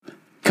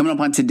Coming up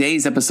on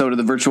today's episode of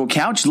the Virtual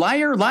Couch,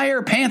 liar,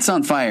 liar, pants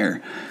on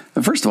fire.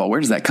 But first of all,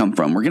 where does that come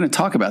from? We're going to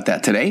talk about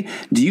that today.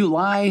 Do you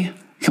lie?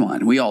 Come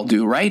on, we all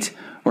do, right?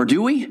 Or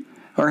do we?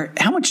 Or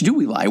how much do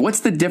we lie? What's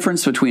the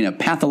difference between a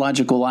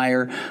pathological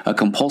liar, a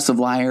compulsive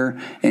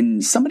liar,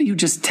 and somebody who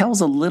just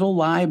tells a little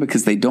lie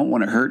because they don't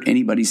want to hurt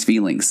anybody's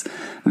feelings?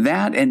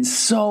 That and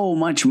so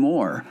much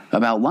more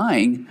about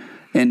lying,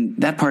 and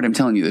that part I'm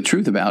telling you the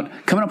truth about,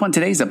 coming up on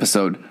today's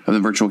episode of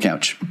the Virtual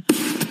Couch.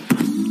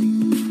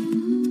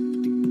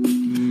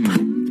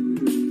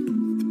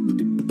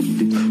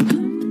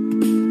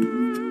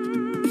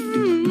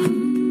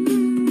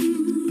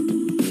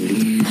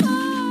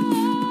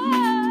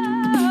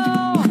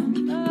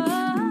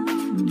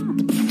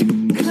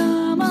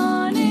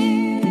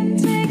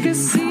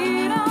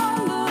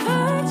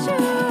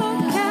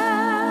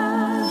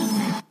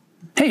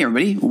 Hey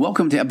everybody,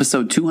 welcome to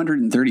episode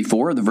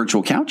 234 of the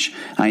Virtual Couch.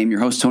 I am your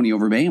host, Tony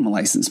Overbay. I'm a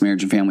licensed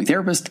marriage and family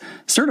therapist,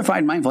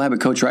 certified mindful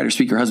habit coach, writer,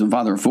 speaker, husband,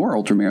 father of four,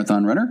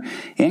 ultramarathon runner,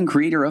 and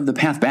creator of The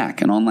Path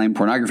Back, an online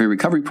pornography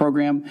recovery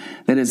program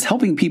that is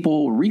helping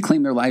people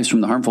reclaim their lives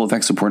from the harmful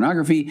effects of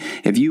pornography.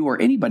 If you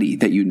or anybody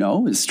that you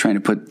know is trying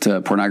to put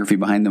pornography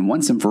behind them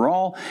once and for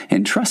all,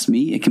 and trust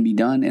me, it can be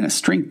done in a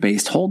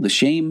strength-based, hold the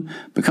shame,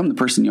 become the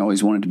person you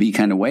always wanted to be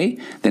kind of way,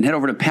 then head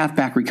over to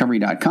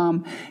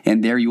pathbackrecovery.com,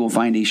 and there you will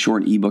find a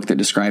short ebook that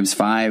describes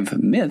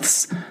 5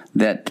 myths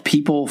that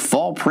people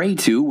fall prey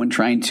to when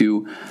trying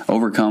to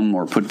overcome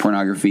or put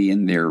pornography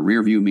in their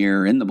rearview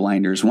mirror, in the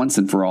blinders, once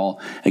and for all.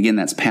 Again,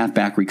 that's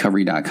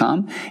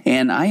pathbackrecovery.com.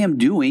 And I am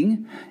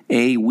doing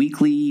a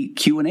weekly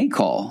Q&A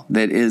call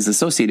that is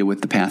associated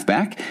with the Path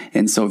Back.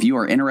 And so if you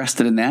are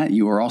interested in that,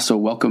 you are also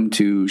welcome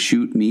to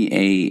shoot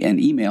me an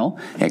email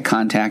at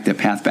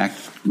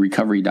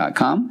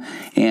contact@pathbackrecovery.com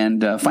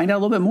and find out a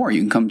little bit more.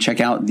 You can come check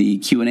out the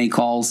Q&A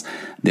calls.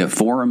 The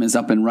forum is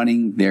up and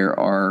running. There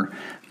are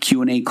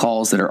Q&A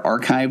calls that are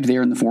archived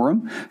there in the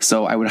forum.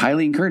 So I would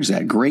highly encourage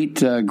that.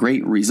 Great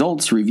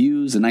results,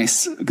 reviews, a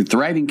nice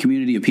thriving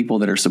community of people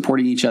that are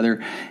supporting each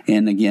other.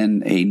 And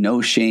again, a no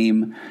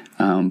shame,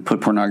 put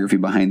pornography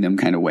behind them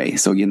kind of way.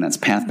 So again, that's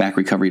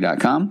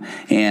pathbackrecovery.com.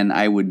 And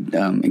I would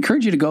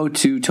encourage you to go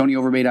to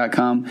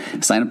tonyoverbay.com,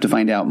 sign up to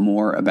find out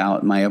more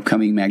about my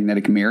upcoming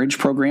magnetic marriage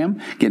program.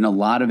 Getting a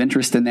lot of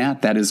interest in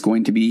that. That is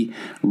going to be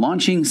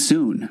launching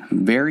soon,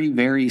 very,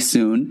 very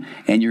soon.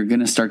 And you're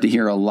going to start to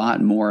hear a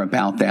lot more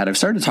about that. I've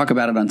started to talk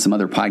about it on some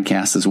other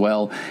podcasts as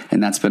well,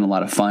 and that's been a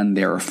lot of fun.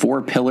 There are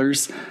 4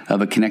 pillars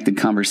of a connected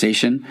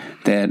conversation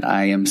that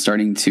I am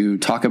starting to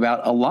talk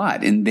about a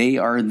lot, and they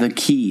are the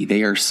key.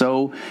 They are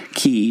so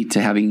key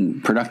to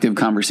having productive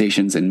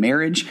conversations in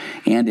marriage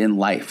and in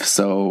life.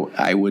 So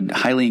I would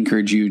highly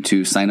encourage you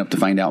to sign up to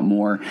find out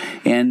more.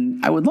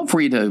 And I would love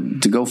for you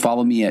to go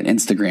follow me at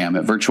Instagram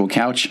at Virtual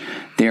Couch.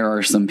 There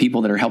are some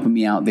people that are helping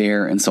me out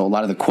there, and so a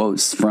lot of the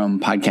quotes from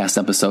podcast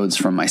episodes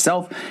from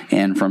myself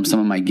and from some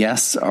of my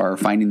guests are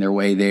finding their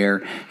way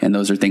there, and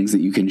those are things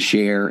that you can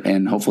share,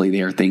 and hopefully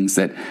they are things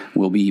that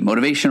will be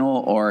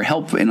motivational or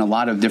help in a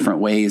lot of different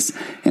ways.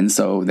 And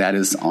so that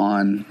is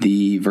on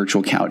the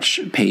Virtual Couch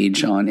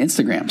page on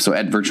Instagram, so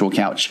at Virtual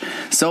Couch.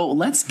 So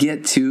let's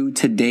get to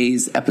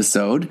today's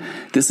episode.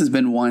 This has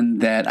been one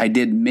that I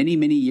did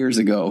many years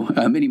ago.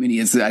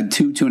 It's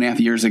 2.5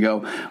 years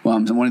ago.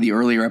 One of the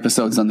earlier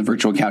episodes on the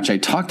Virtual Couch, I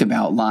talked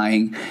about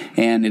lying,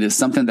 and it is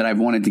something that I've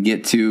wanted to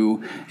get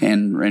to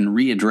and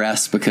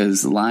readdress,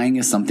 because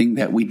lying is something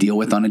that we deal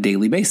with on a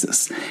daily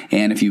basis.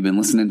 And if you've been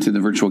listening to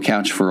the Virtual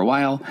Couch for a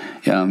while,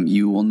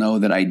 you will know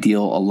that I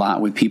deal a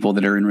lot with people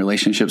that are in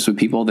relationships with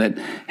people that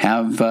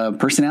have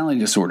personality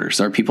disorders,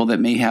 or people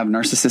that may have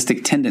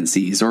narcissistic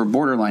tendencies or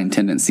borderline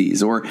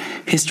tendencies or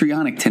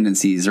histrionic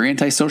tendencies or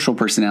antisocial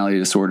personality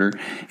disorder.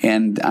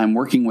 And I'm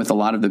working with a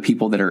lot of the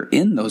people that are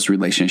in those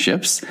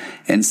relationships.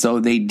 And so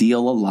they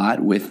deal a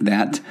lot with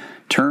that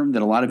term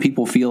that a lot of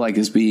people feel like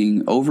is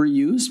being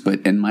overused,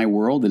 but in my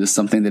world, it is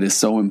something that is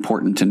so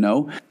important to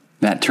know.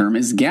 That term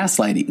is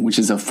gaslighting, which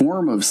is a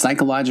form of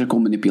psychological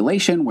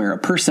manipulation where a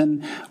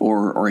person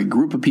or a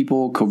group of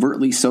people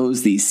covertly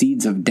sows these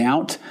seeds of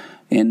doubt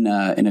in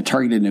a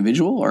targeted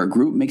individual or a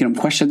group, making them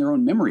question their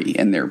own memory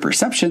and their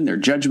perception, their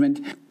judgment.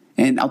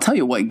 And I'll tell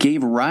you what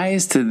gave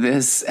rise to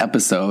this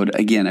episode.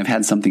 Again, I've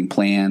had something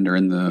planned or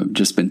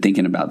just been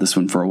thinking about this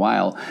one for a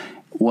while.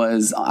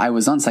 I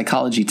was on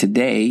Psychology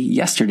Today,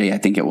 yesterday I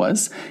think it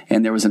was,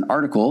 and there was an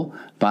article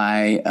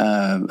by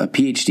a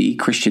PhD,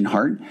 Christian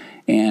Hart,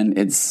 and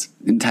it's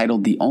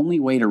entitled "The Only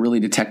Way to Really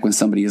Detect When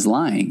Somebody is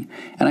Lying."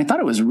 And I thought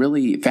it was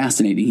really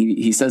fascinating.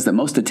 He says that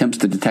most attempts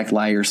to detect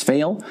liars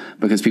fail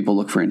because people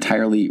look for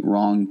entirely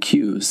wrong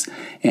cues.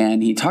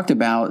 And he talked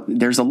about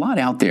there's a lot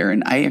out there,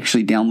 and I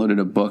actually downloaded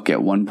a book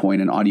at one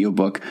point, an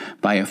audiobook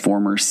by a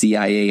former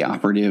CIA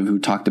operative who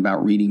talked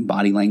about reading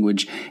body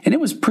language, and it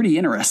was pretty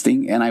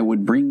interesting, and I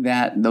would bring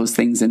those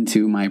things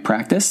into my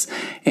practice,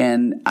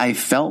 and I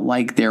felt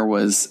like there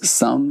was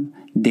some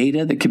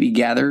data that could be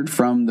gathered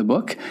from the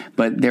book,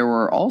 but there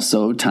were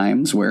also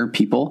times where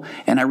people,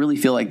 and I really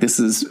feel like this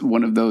is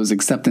one of those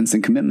acceptance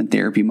and commitment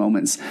therapy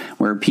moments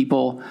where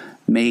people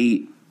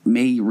may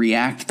may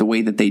react the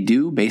way that they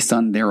do based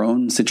on their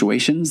own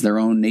situations, their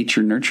own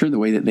nature, nurture, the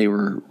way that they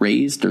were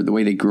raised or the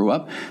way they grew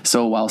up.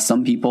 So while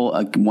some people,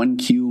 one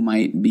cue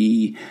might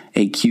be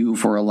a cue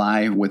for a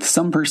lie with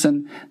some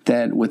person,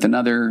 that with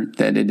another,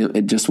 that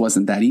it just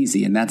wasn't that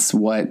easy. And that's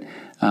what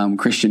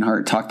Christian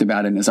Hart talked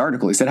about in his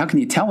article. He said, how can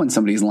you tell when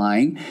somebody's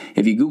lying?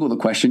 If you Google the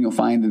question, you'll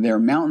find that there are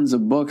mountains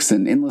of books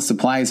and endless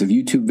supplies of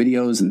YouTube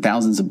videos and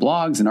thousands of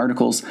blogs and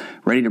articles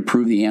ready to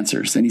prove the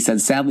answers. And he said,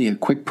 sadly, a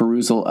quick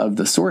perusal of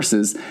the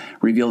sources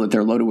reveal that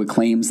they're loaded with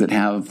claims that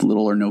have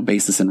little or no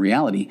basis in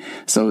reality.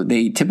 So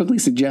they typically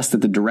suggest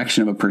that the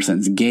direction of a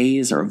person's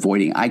gaze, or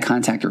avoiding eye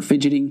contact, or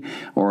fidgeting,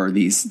 or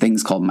these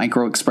things called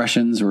micro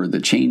expressions, or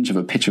the change of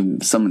a pitch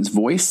of someone's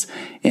voice,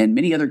 and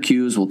many other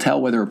cues will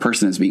tell whether a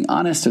person is being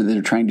honest or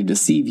they're trying to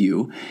deceive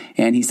you.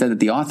 And he said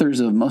that the authors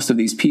of most of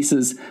these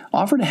pieces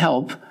offer to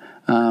help,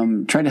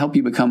 try to help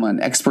you become an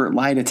expert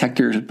lie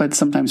detector, but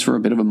sometimes for a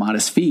bit of a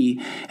modest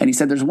fee. And he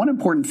said there's one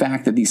important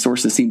fact that these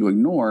sources seem to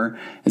ignore,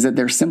 is that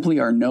there simply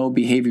are no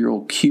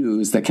behavioral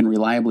cues that can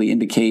reliably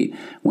indicate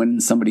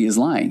when somebody is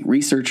lying.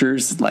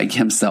 Researchers like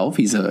himself,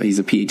 he's a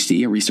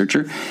PhD, a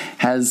researcher,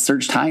 has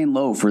searched high and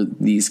low for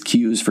these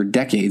cues for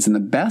decades. And the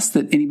best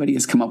that anybody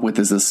has come up with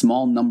is a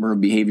small number of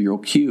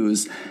behavioral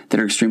cues that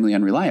are extremely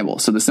unreliable.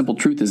 So the simple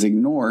truth is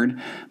ignored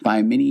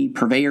by many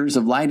purveyors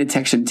of lie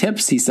detection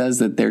tips. He says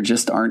that there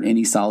just aren't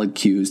any solid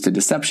cues to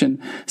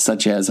deception,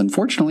 such as,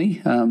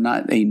 unfortunately,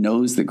 not a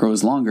nose that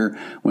grows longer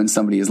when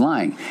somebody is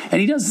lying. And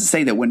he does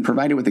say that when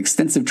provided with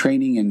extensive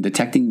training in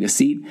detecting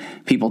deceit,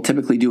 people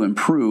typically do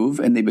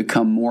improve and they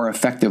become more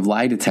effective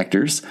lie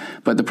detectors.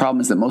 But the problem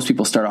is that most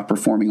people start off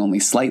performing only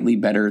slightly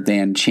better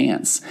than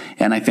chance.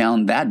 And I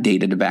found that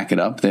data to back it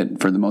up,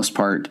 that for the most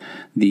part,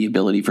 the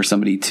ability for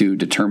somebody to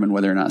determine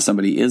whether or not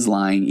somebody is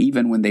lying,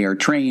 even when they are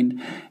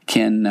trained,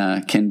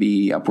 can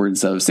be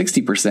upwards of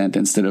 60%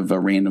 instead of a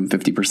random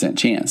 50%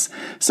 chance.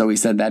 So he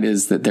said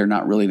that they're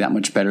not really that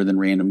much better than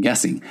random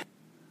guessing.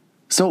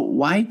 So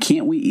why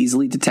can't we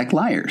easily detect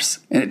liars?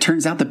 And it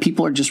turns out that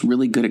people are just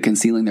really good at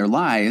concealing their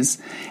lies.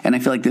 And I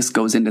feel like this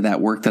goes into that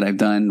work that I've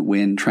done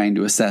when trying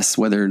to assess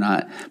whether or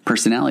not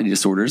personality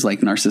disorders like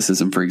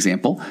narcissism, for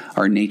example,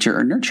 are nature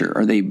or nurture.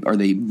 Are they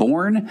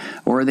born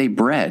or are they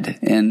bred?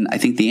 And I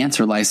think the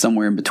answer lies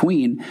somewhere in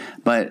between.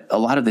 But a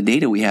lot of the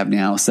data we have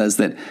now says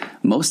that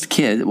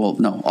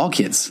all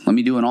kids, let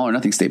me do an all or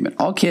nothing statement.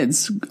 All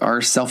kids are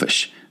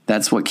selfish.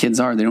 That's what kids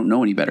are. They don't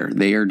know any better.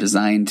 They are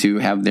designed to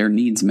have their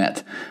needs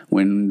met.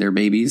 When they're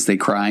babies, they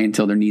cry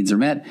until their needs are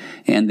met.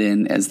 And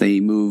then as they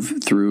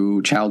move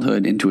through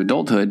childhood into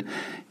adulthood,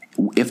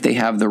 if they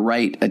have the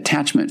right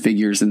attachment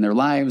figures in their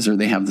lives or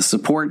they have the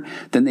support,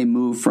 then they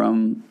move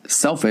from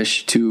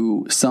selfish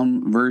to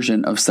some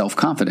version of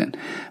self-confident.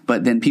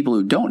 But then people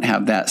who don't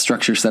have that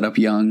structure set up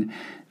young,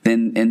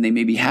 and they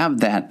maybe have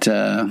that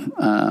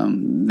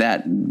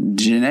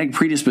genetic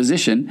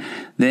predisposition,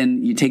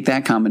 then you take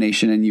that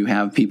combination and you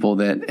have people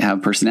that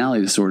have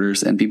personality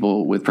disorders, and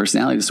people with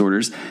personality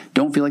disorders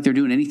don't feel like they're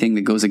doing anything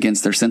that goes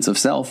against their sense of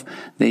self.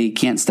 They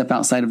can't step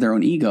outside of their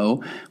own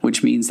ego,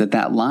 which means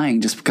that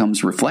lying just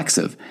becomes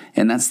reflexive.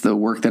 And that's the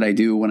work that I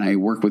do when I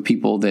work with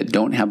people that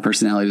don't have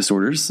personality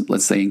disorders,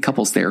 let's say in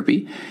couples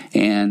therapy,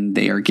 and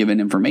they are given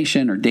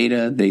information or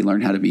data. They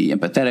learn how to be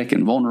empathetic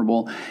and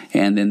vulnerable,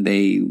 and then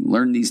they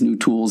learn these new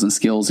tools and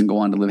skills and go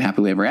on to live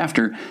happily ever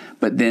after.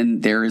 But then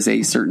there is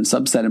a certain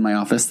subset in my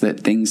office that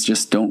things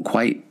just don't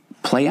quite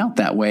play out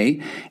that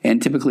way.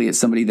 And typically it's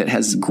somebody that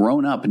has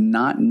grown up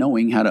not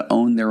knowing how to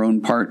own their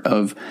own part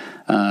of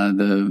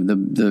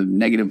the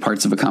negative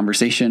parts of a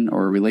conversation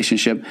or a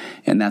relationship.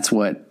 And that's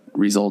what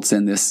results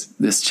in this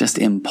just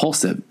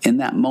impulsive in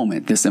that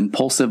moment, this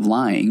impulsive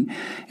lying.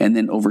 And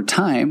then over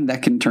time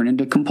that can turn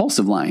into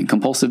compulsive lying,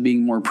 compulsive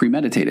being more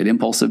premeditated,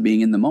 impulsive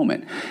being in the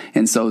moment.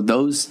 And so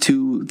those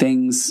two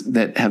things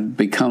that have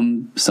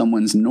become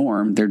someone's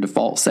norm, their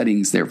default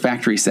settings, their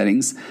factory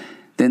settings,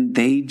 then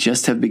they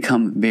just have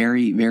become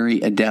very,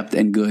 very adept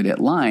and good at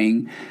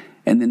lying.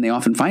 And then they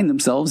often find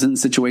themselves in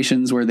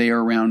situations where they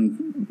are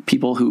around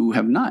people who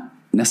have not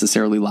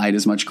necessarily lied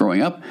as much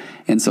growing up.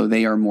 And so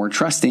they are more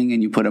trusting,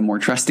 and you put a more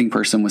trusting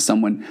person with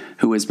someone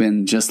who has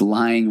been just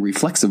lying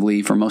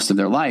reflexively for most of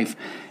their life.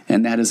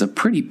 And that is a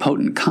pretty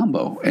potent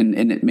combo. And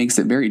it makes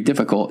it very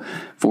difficult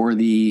for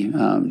the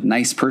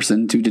nice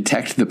person to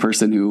detect the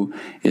person who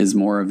is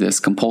more of this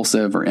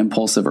compulsive or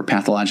impulsive or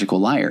pathological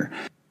liar.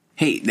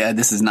 Hey,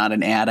 this is not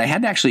an ad. I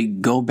had to actually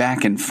go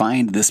back and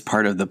find this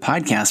part of the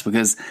podcast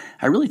because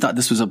I really thought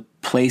this was a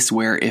place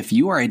where if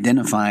you are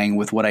identifying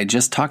with what I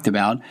just talked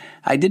about,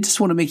 I did just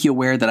want to make you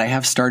aware that I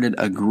have started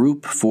a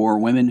group for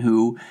women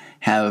who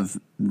have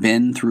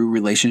been through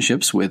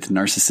relationships with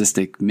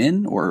narcissistic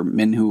men, or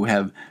men who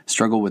have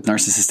struggled with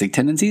narcissistic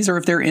tendencies, or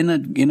if they're in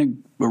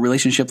a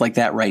relationship like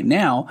that right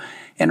now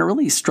and are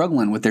really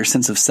struggling with their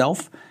sense of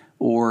self,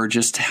 or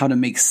just how to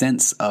make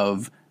sense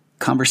of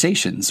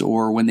conversations,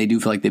 or when they do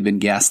feel like they've been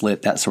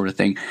gaslit, that sort of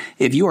thing.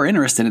 If you are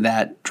interested in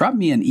that, drop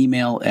me an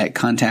email at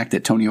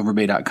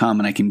contact@tonyoverbay.com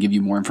and I can give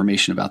you more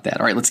information about that.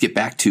 All right, let's get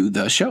back to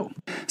the show.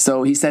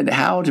 So he said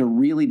how to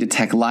really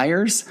detect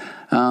liars.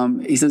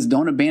 He says,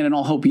 don't abandon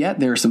all hope yet.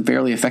 There are some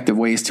fairly effective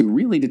ways to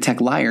really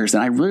detect liars.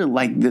 And I really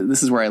like,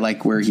 this is where I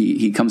like where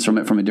he comes from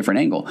it from a different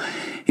angle.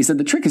 He said,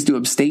 the trick is to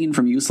abstain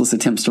from useless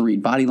attempts to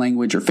read body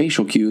language or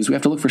facial cues. We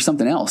have to look for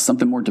something else,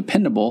 something more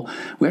dependable.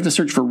 We have to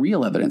search for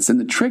real evidence. And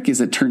the trick,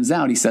 as it turns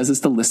out, he says, is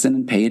to listen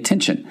and pay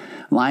attention.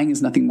 Lying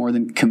is nothing more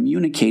than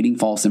communicating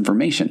false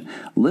information.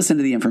 Listen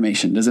to the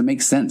information. Does it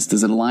make sense?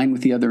 Does it align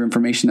with the other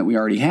information that we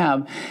already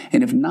have?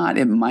 And if not,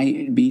 it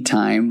might be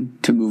time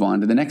to move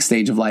on to the next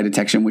stage of lie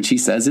detection, which he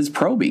says is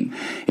probing.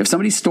 If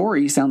somebody's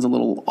story sounds a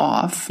little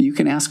off, you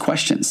can ask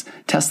questions.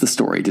 Test the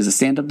story. Does it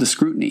stand up to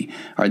scrutiny?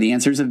 Are the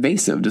answers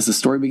evasive? Does the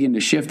story begin to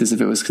shift as if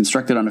it was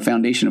constructed on a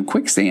foundation of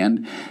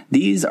quicksand?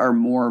 These are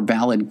more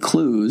valid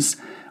clues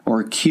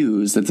or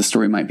cues that the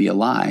story might be a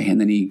lie. And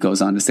then he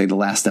goes on to say the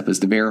last step is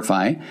to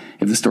verify.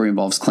 If the story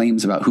involves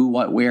claims about who,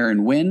 what, where,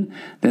 and when,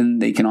 then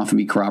they can often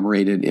be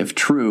corroborated if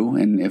true.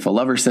 And if a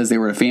lover says they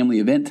were at a family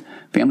event,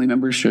 family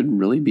members should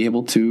really be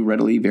able to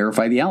readily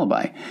verify the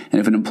alibi.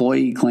 And if an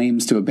employee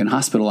claims to have been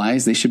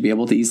hospitalized, they should be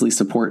able to easily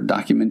support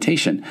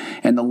documentation.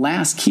 And the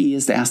last key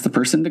is to ask the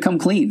person to come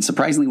clean.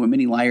 Surprisingly, when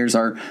many liars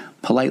are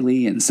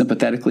politely and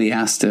sympathetically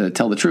asked to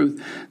tell the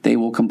truth, they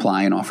will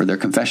comply and offer their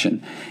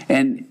confession.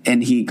 And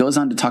he goes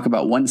on to talk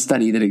about one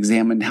study that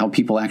examined how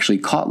people actually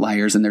caught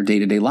liars in their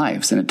day-to-day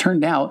lives. And it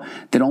turned out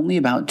that only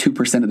about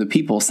 2% of the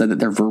people said that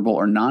their verbal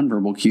or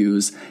nonverbal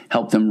cues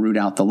helped them root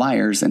out the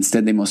liars.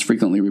 Instead, they most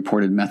frequently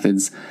reported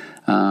methods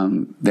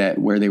that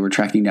where they were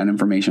tracking down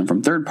information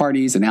from third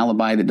parties, an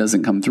alibi that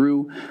doesn't come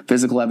through,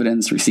 physical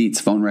evidence,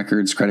 receipts, phone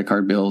records, credit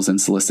card bills, and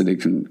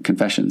solicited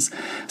confessions.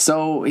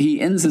 So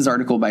he ends his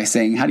article by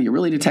saying, how do you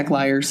really detect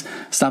liars?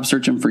 Stop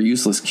searching for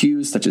useless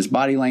cues such as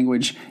body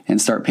language and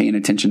start paying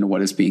attention to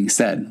what is being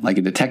said. Like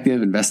a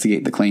detective,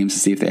 investigate the claims to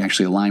see if they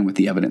actually align with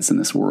the evidence in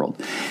this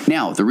world.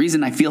 Now, the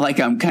reason I feel like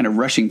I'm kind of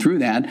rushing through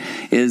that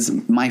is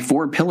my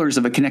 4 pillars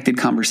of a connected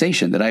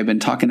conversation that I've been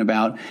talking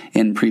about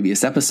in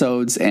previous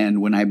episodes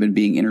and when I've been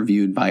being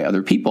interviewed by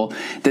other people,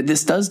 that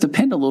this does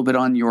depend a little bit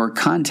on your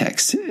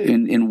context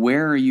in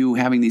where are you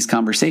having these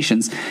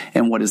conversations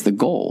and what is the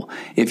goal.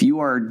 If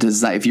you're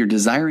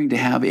desiring to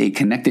have a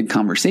connected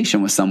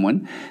conversation with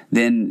someone,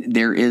 then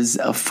there is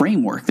a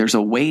framework. There's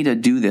a way to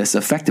do this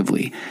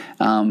effectively.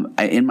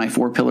 In my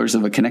 4 pillars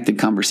of a connected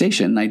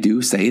conversation, I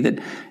do say that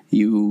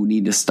you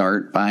need to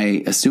start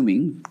by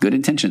assuming good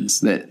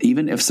intentions, that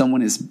even if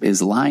someone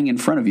is lying in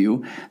front of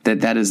you,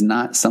 that is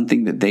not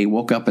something that they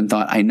woke up and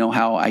thought, I know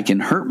how I can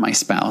hurt my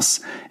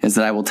spouse, is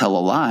that I will tell a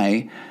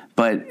lie.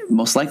 But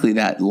most likely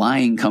that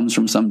lying comes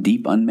from some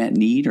deep unmet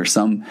need or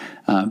some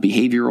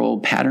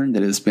behavioral pattern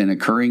that has been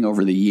occurring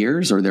over the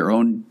years or their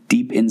own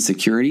deep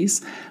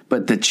insecurities.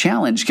 But the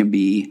challenge can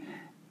be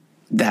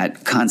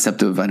that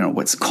concept of, I don't know,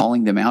 what's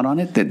calling them out on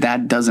it,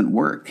 that doesn't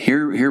work.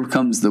 Here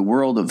comes the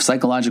world of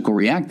psychological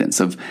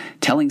reactance, of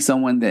telling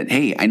someone that,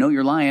 hey, I know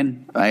you're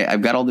lying.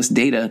 I've got all this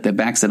data that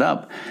backs it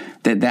up.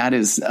 That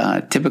is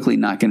typically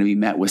not going to be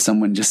met with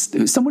someone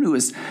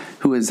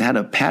who has had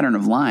a pattern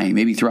of lying,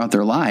 maybe throughout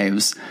their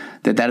lives.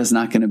 That is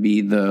not going to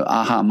be the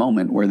aha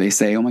moment where they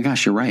say, oh my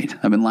gosh, you're right.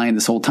 I've been lying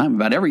this whole time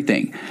about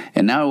everything,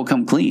 and now it will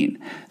come clean.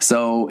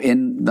 So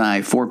in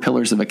my 4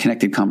 pillars of a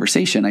connected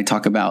conversation, I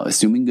talk about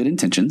assuming good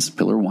intentions,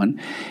 pillar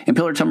 1. And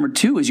pillar number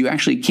 2 is you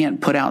actually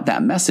can't put out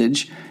that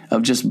message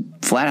of just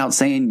flat out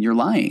saying you're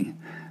lying.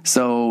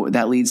 So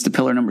that leads to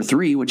pillar number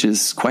 3, which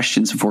is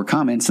questions before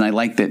comments. And I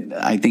like that.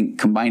 I think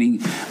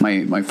combining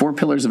my 4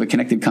 pillars of a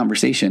connected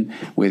conversation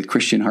with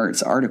Christian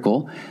Hart's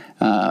article,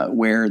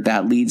 where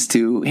that leads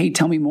to, hey,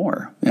 tell me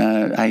more.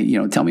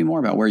 Tell me more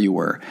about where you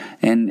were.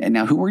 And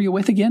now, who were you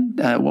with again?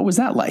 What was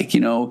that like?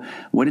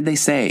 What did they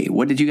say?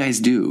 What did you guys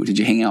do? Did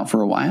you hang out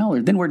for a while?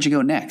 Or then where'd you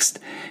go next?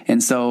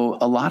 And so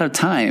a lot of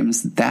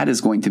times that is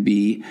going to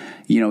be,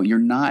 you're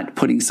not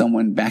putting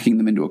someone, backing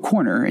them into a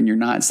corner, and you're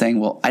not saying,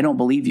 well, I don't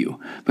believe you.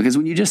 Because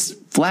when you just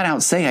flat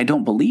out say, I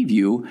don't believe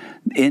you,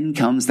 in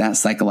comes that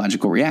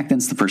psychological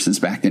reactance. The person's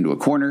backed into a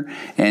corner,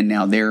 and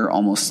now they're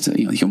almost,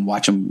 you can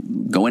watch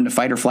them go into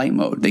fight or flight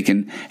mode.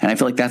 And I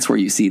feel like that's where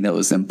you see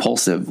those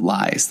impulsive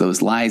lies,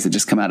 those lies that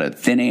just come out of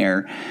thin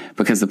air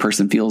because the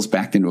person feels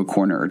backed into a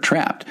corner or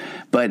trapped.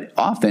 But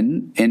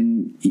often,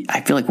 and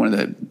I feel like one of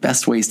the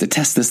best ways to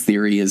test this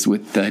theory is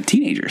with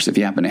teenagers, if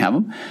you happen to have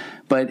them.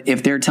 But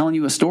if they're telling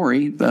you a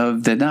story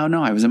of that,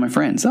 no, I was with my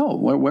friends. Oh,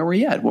 where were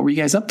you at? What were you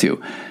guys up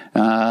to?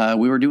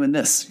 We were doing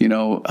this,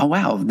 oh,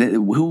 wow.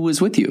 Who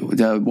was with you?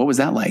 What was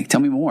that like?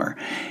 Tell me more.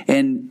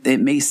 And it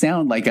may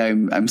sound like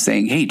I'm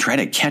saying, hey, try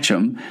to catch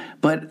them,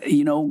 but,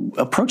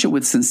 approach it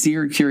with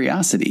sincere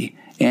curiosity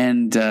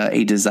and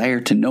a desire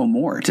to know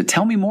more, to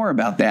tell me more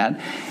about that.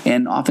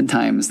 And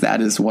oftentimes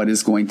that is what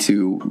is going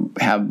to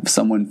have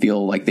someone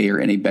feel like they are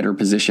in a better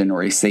position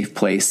or a safe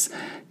place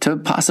to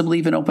possibly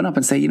even open up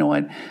and say, you know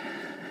what?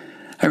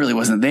 I really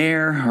wasn't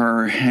there,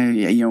 or,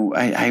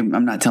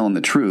 I'm not telling the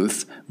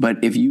truth.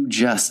 But if you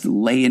just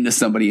lay into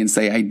somebody and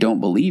say, I don't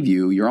believe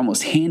you, you're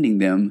almost handing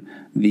them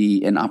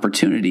an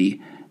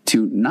opportunity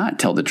to not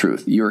tell the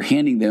truth. You're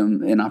handing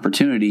them an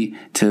opportunity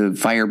to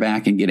fire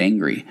back and get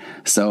angry.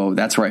 So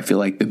that's where I feel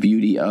like the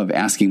beauty of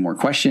asking more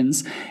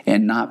questions,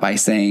 and not by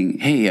saying,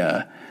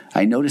 hey,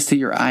 I noticed that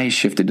your eyes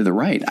shifted to the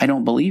right. I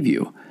don't believe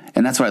you.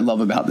 And that's what I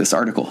love about this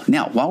article.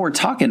 Now, while we're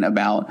talking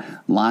about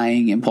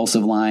lying,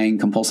 impulsive lying,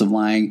 compulsive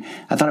lying,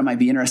 I thought it might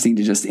be interesting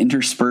to just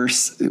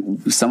intersperse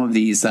some of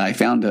these. I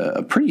found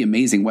a pretty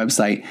amazing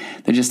website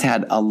that just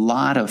had a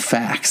lot of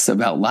facts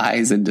about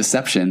lies and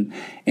deception.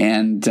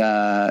 And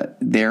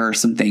there are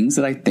some things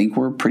that I think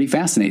were pretty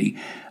fascinating.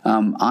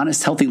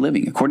 Honest, healthy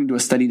living. According to a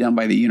study done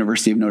by the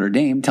University of Notre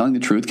Dame, telling the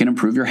truth can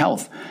improve your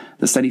health.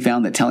 The study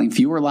found that telling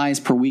fewer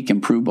lies per week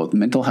improved both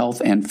mental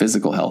health and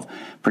physical health.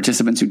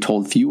 Participants who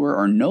told fewer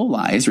or no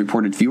lies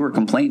reported fewer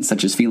complaints,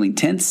 such as feeling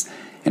tense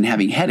and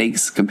having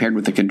headaches, compared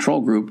with the control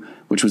group,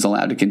 which was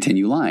allowed to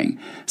continue lying.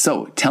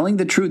 So telling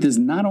the truth is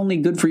not only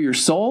good for your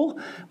soul,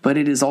 but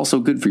it is also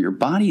good for your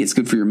body. It's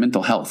good for your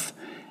mental health.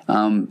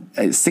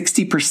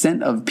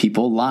 60% of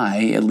people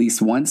lie at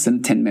least once in a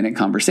 10-minute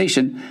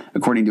conversation,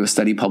 according to a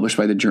study published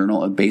by the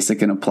Journal of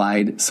Basic and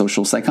Applied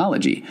Social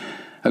Psychology.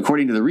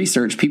 According to the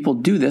research, people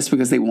do this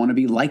because they want to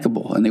be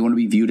likable and they want to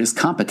be viewed as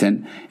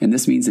competent. And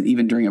this means that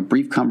even during a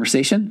brief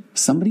conversation,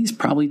 somebody's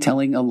probably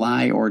telling a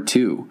lie or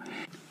two.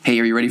 Hey,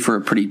 are you ready for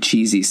a pretty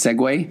cheesy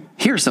segue?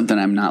 Here's something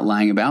I'm not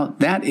lying about.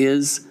 That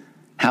is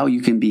how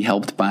you can be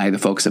helped by the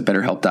folks at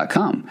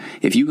BetterHelp.com.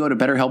 If you go to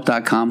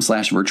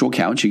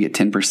BetterHelp.com/virtualcouch, you get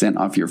 10%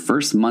 off your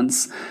first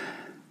month's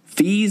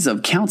fees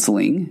of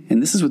counseling,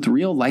 and this is with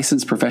real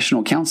licensed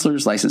professional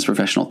counselors, licensed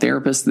professional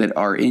therapists that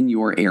are in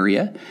your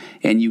area,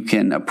 and you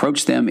can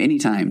approach them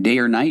anytime, day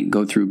or night.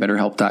 Go through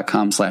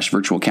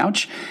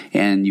BetterHelp.com/virtualcouch,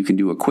 and you can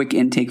do a quick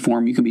intake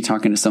form. You can be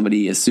talking to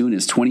somebody as soon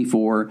as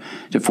 24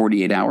 to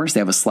 48 hours.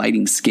 They have a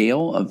sliding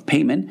scale of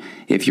payment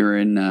if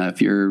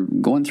you're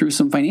going through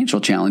some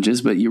financial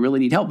challenges, but you really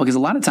need help, because a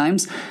lot of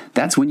times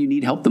that's when you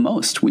need help the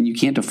most, when you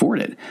can't afford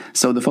it.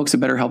 So the folks at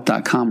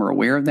BetterHelp.com are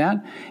aware of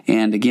that,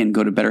 and again,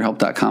 go to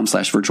BetterHelp.com/virtualcouch.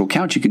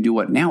 You can do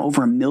what now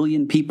over 1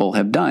 million people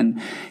have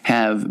done,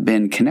 have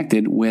been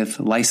connected with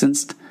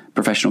licensed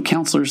professional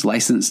counselors,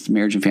 licensed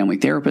marriage and family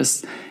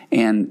therapists,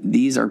 and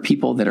these are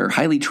people that are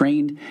highly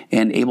trained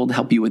and able to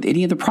help you with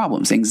any of the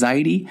problems: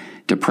 anxiety,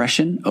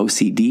 depression,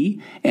 OCD,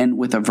 and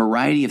with a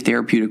variety of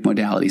therapeutic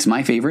modalities.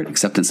 My favorite,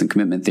 acceptance and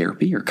commitment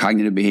therapy or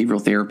cognitive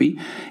behavioral therapy,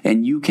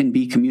 and you can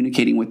be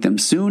communicating with them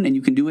soon, and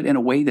you can do it in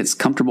a way that's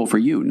comfortable for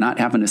you, not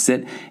having to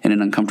sit in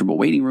an uncomfortable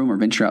waiting room or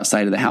venture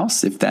outside of the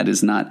house. If that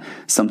is not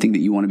something that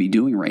you want to be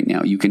doing right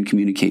now, you can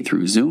communicate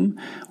through Zoom,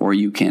 or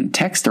you can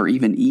text or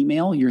even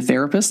email your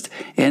therapist.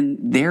 And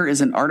there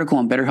is an article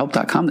on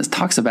BetterHelp.com that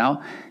talks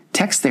about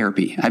text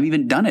therapy. I've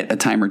even done it a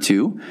time or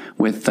two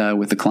with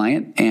a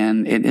client,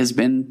 and it has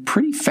been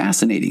pretty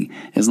fascinating.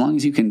 As long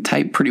as you can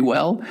type pretty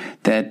well,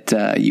 that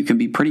you can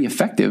be pretty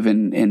effective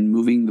in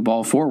moving the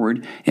ball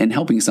forward and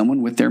helping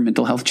someone with their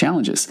mental health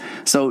challenges.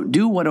 So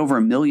do what over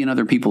 1 million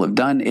other people have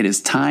done. It is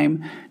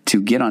time to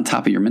get on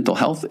top of your mental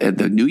health.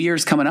 The New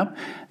Year's coming up.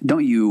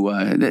 Don't you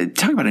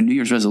talk about a New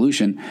Year's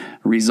resolution?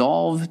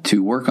 Resolve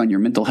to work on your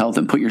mental health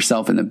and put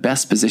yourself in the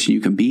best position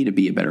you can be to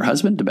be a better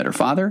husband, a better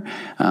father,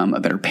 a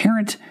better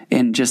parent,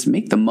 and just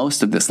make the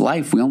most of this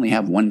life. We only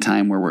have one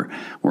time where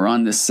we're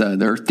on this the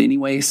earth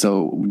anyway,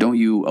 so don't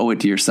you owe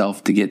it to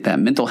yourself to get that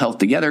mental health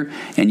together,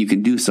 and you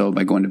can do so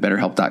by going to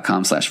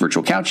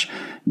BetterHelp.com/virtualcouch.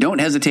 Don't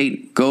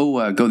hesitate.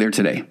 Go there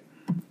today.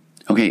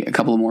 Okay, a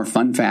couple of more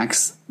fun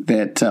facts.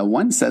 That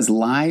one says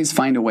lies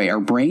find a way.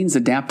 Our brains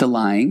adapt to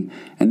lying,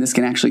 and this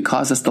can actually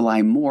cause us to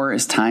lie more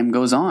as time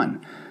goes on.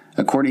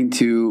 According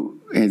to,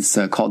 it's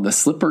called The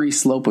Slippery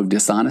Slope of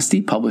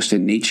Dishonesty, published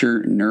in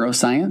Nature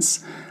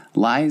Neuroscience.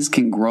 Lies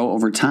can grow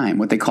over time.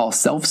 What they call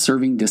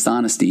self-serving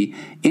dishonesty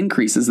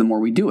increases the more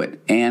we do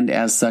it. And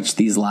as such,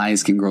 these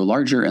lies can grow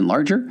larger and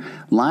larger.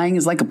 Lying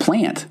is like a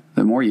plant.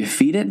 The more you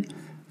feed it,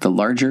 the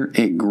larger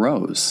it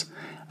grows.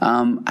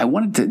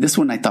 This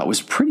one I thought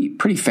was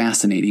pretty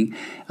fascinating.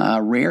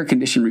 A rare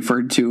condition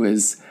referred to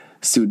as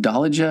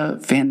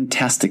pseudologia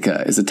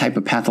fantastica is a type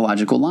of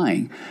pathological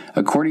lying.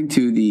 According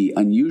to the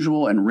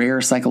Unusual and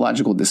Rare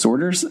Psychological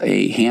Disorders,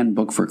 a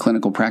handbook for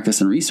clinical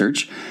practice and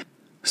research,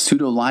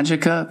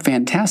 pseudologia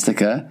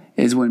fantastica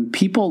is when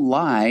people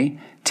lie,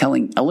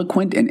 telling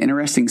eloquent and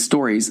interesting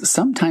stories,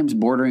 sometimes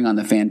bordering on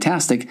the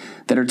fantastic,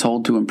 that are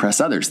told to impress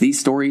others. These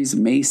stories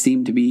may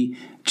seem to be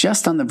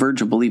just on the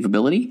verge of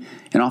believability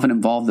and often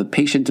involve the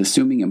patient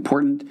assuming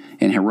important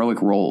and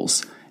heroic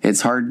roles.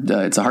 It's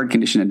a hard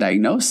condition to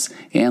diagnose,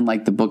 and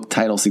like the book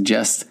title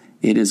suggests,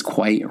 it is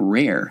quite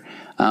rare.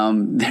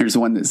 There's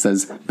one that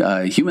says,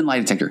 human lie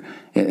detector.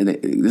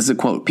 This is a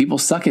quote. People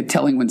suck at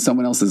telling when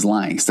someone else is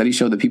lying. Studies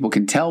show that people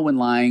can tell when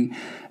lying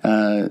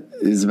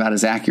is about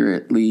as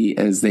accurately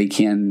as they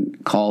can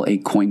call a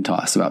coin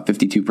toss, about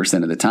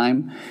 52% of the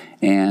time.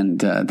 And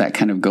that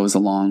kind of goes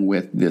along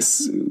with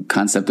this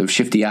concept of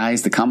shifty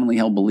eyes. The commonly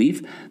held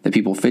belief that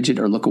people fidget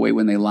or look away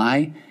when they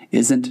lie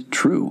isn't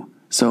true.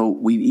 So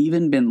we've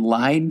even been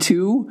lied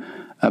to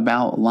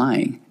about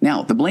lying.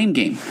 Now, the blame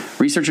game.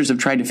 Researchers have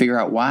tried to figure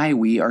out why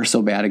we are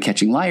so bad at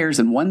catching liars,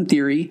 and one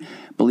theory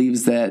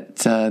believes that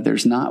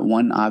there's not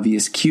one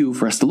obvious cue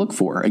for us to look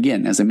for.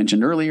 Again, as I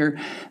mentioned earlier,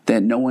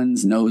 that no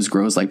one's nose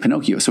grows like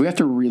Pinocchio. So we have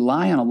to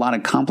rely on a lot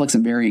of complex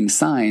and varying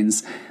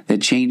signs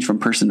that change from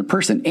person to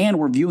person, and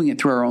we're viewing it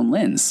through our own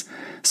lens.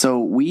 So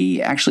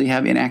we actually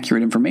have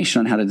inaccurate information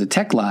on how to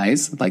detect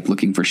lies, like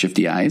looking for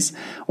shifty eyes.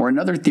 Or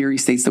another theory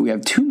states that we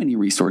have too many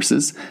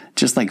resources,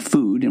 just like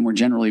food, and we're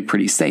generally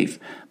pretty safe.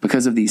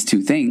 Because of these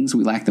two things,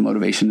 we lack the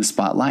motivation to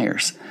spot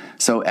liars.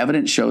 So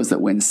evidence shows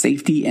that when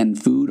safety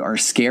and food are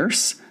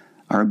scarce,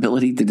 our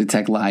ability to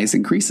detect lies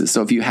increases.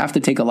 So if you have to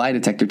take a lie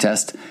detector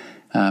test,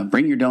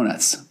 bring your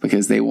donuts,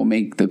 because they will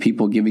make the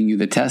people giving you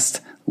the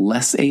test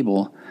less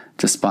able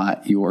to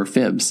spot your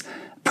fibs.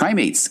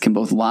 Primates can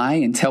both lie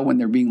and tell when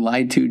they're being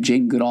lied to.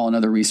 Jane Goodall and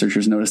other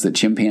researchers noticed that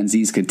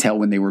chimpanzees could tell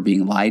when they were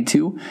being lied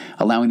to,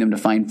 allowing them to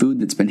find food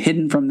that's been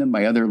hidden from them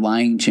by other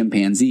lying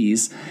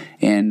chimpanzees.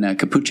 And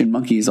capuchin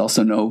monkeys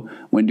also know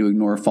when to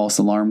ignore false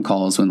alarm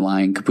calls when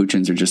lying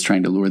capuchins are just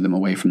trying to lure them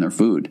away from their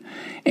food.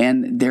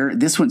 And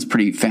this one's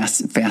pretty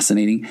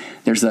fascinating.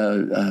 There's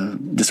a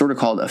disorder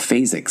called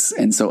aphasics.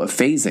 And so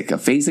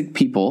aphasic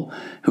people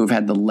who have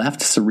had the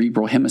left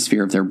cerebral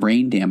hemisphere of their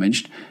brain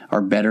damaged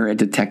are better at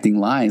detecting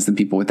lies than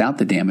people without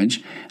the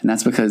damage. And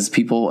that's because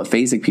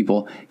aphasic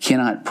people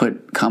cannot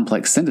put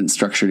complex sentence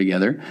structure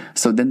together.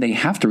 So then they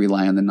have to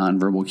rely on the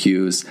nonverbal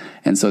cues.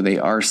 And so they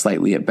are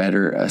slightly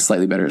better at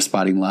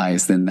spotting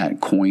lies than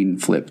that coin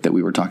flip that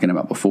we were talking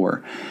about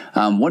before.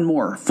 One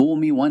more, fool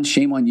me once,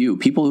 shame on you.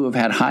 People who have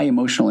had high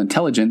emotional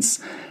intelligence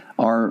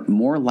are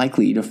more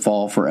likely to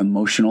fall for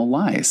emotional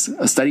lies.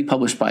 A study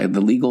published by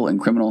the Legal and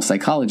Criminal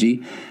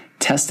Psychology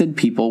tested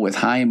people with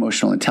high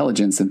emotional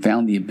intelligence and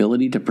found the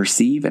ability to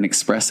perceive and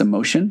express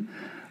emotion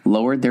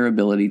lowered their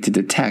ability to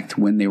detect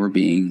when they were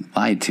being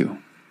lied to.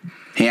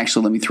 Hey,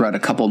 actually, let me throw out a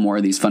couple more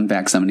of these fun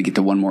facts. I'm going to get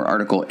to one more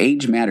article.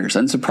 Age matters.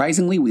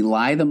 Unsurprisingly, we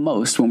lie the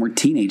most when we're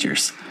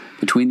teenagers.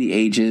 Between the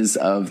ages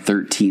of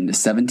 13 to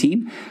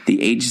 17,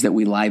 the age that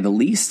we lie the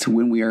least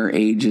when we are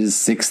ages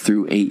 6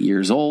 through 8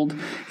 years old,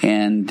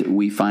 and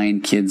we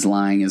find kids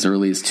lying as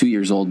early as 2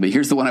 years old. But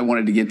here's the one I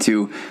wanted to get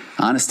to,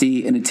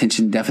 honesty and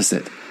attention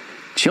deficit.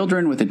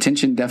 Children with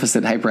attention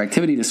deficit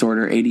hyperactivity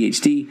disorder,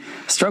 ADHD,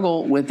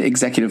 struggle with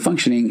executive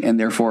functioning and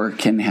therefore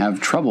can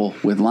have trouble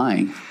with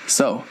lying.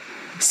 So,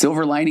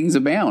 silver linings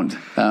abound.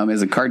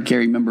 As a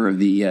card-carrying member of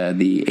the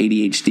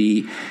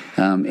ADHD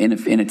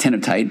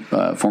inattentive type,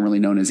 formerly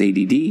known as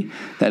ADD,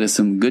 that is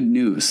some good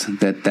news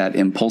that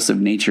impulsive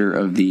nature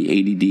of the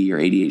ADD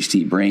or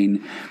ADHD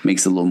brain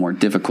makes it a little more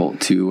difficult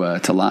to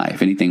lie.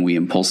 If anything, we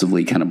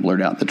impulsively kind of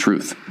blurt out the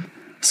truth.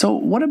 So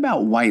what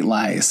about white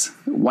lies?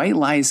 White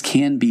lies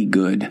can be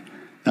good.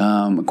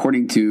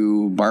 According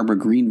to Barbara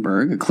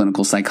Greenberg, a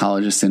clinical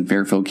psychologist in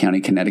Fairfield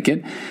County,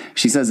 Connecticut,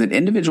 she says that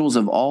individuals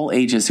of all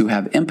ages who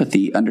have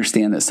empathy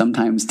understand that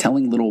sometimes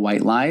telling little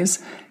white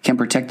lies can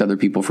protect other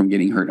people from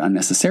getting hurt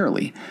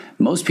unnecessarily.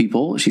 Most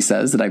people, she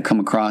says, that I've come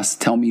across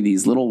tell me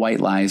these little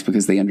white lies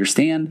because they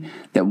understand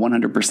that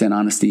 100%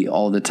 honesty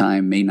all the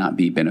time may not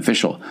be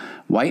beneficial.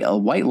 A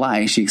white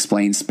lie, she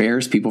explains,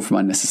 spares people from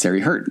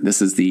unnecessary hurt.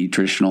 This is the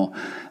traditional,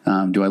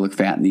 do I look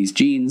fat in these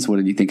jeans? What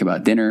did you think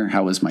about dinner?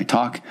 How was my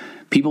talk?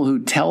 People who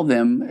tell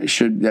them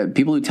should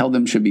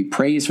be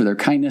praised for their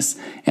kindness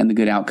and the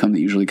good outcome that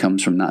usually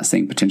comes from not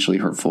saying potentially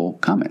hurtful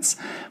comments.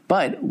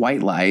 But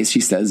white lies, she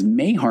says,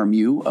 may harm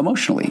you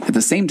emotionally. At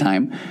the same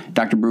time,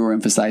 Dr. Brewer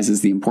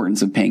emphasizes the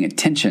importance of paying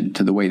attention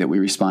to the way that we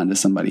respond to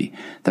somebody.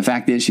 The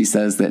fact is, she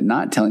says, that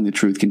not telling the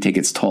truth can take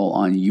its toll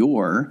on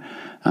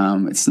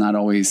it's not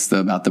always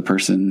about the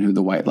person who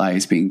the white lie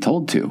is being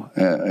told to.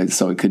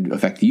 So it could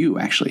affect you,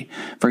 actually.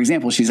 For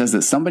example, she says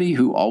that somebody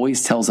who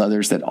always tells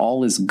others that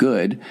all is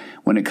good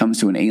when it comes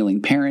to an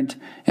ailing parent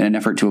in an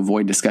effort to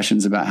avoid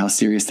discussions about how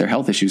serious their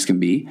health issues can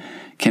be,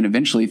 can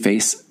eventually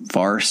face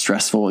far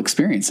stressful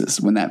experiences.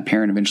 When that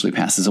parent eventually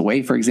passes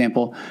away, for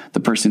example,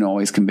 the person who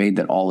always conveyed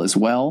that all is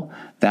well,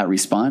 that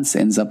response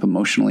ends up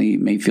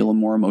may feel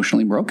more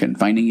emotionally broken,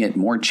 finding it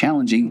more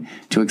challenging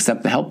to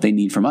accept the help they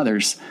need from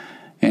others,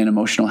 and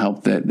emotional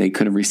help that they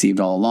could have received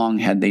all along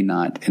had they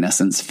not, in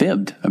essence,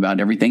 fibbed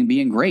about everything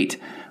being great.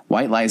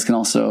 White lies can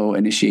also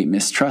initiate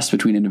mistrust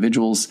between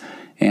individuals,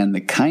 and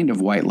the kind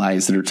of white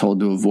lies that are told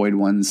to avoid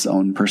one's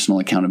own personal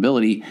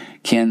accountability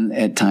can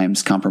at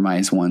times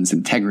compromise one's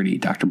integrity,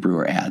 Dr.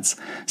 Brewer adds.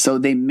 So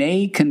they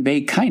may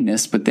convey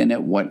kindness, but then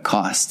at what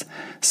cost?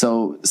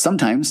 So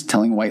sometimes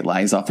telling white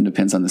lies often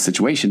depends on the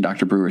situation,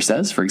 Dr. Brewer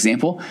says. For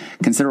example,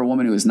 consider a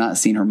woman who has not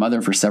seen her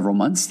mother for several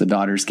months. The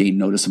daughter's gained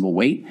noticeable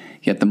weight,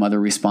 yet the mother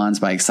responds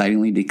by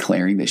excitingly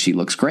declaring that she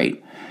looks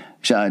great.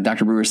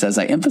 Dr. Brewer says,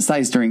 I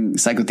emphasize during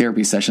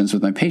psychotherapy sessions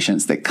with my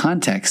patients that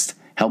context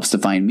helps to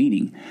find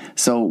meaning.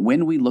 So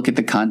when we look at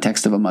the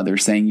context of a mother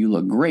saying you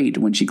look great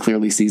when she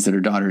clearly sees that her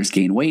daughter has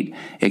gained weight,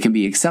 it can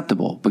be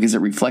acceptable because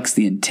it reflects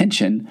the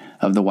intention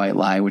of the white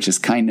lie, which is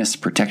kindness,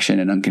 protection,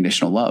 and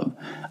unconditional love.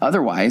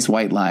 Otherwise,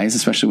 white lies,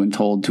 especially when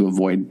told to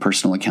avoid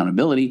personal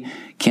accountability,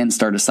 can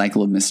start a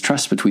cycle of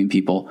mistrust between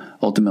people,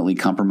 ultimately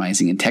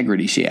compromising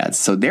integrity, she adds.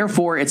 So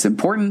therefore, it's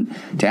important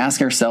to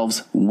ask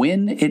ourselves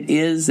when it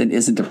is and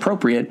isn't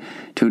appropriate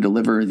to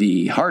deliver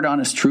the hard,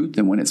 honest truth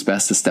and when it's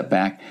best to step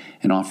back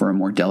and offer a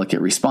more delicate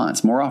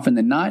response. More often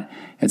than not,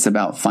 it's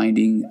about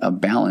finding a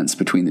balance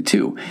between the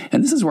two.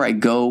 And this is where I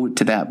go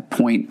to that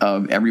point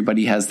of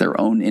everybody has their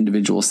own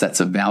individual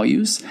sets of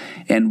values.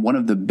 And one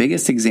of the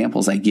biggest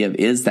examples I give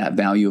is that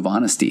value of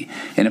honesty.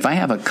 And if I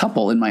have a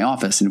couple in my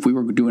office, and if we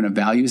were doing a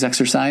values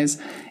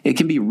exercise, it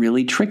can be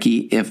really tricky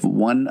if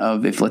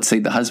let's say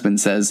the husband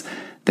says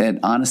that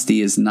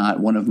honesty is not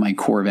one of my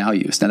core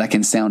values. Now that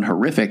can sound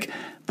horrific,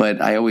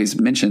 but I always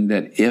mention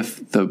that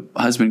if the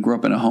husband grew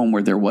up in a home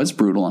where there was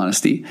brutal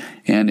honesty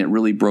and it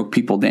really broke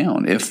people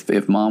down,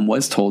 if mom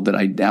was told that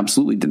I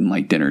absolutely didn't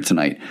like dinner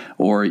tonight,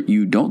 or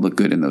you don't look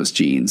good in those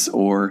jeans,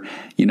 or,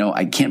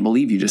 I can't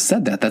believe you just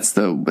said that.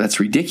 That's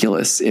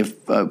ridiculous. If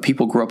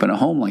people grew up in a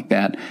home like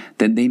that,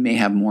 then they may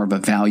have more of a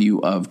value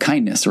of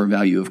kindness or a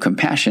value of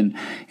compassion.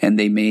 And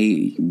they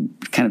may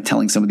kind of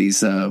telling some of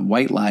these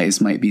white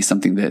lies might be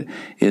something that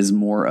is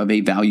more of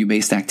a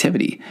value-based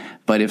activity.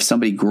 But if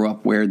somebody grew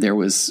up where there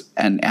was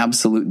an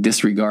absolute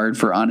disregard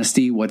for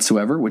honesty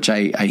whatsoever, which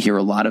I hear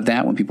a lot of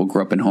that when people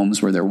grew up in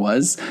homes where there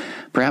was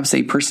perhaps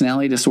a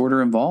personality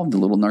disorder involved, a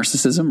little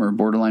narcissism or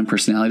borderline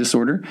personality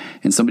disorder,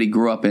 and somebody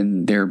grew up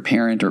and their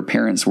parent or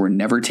parents were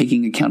never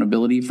taking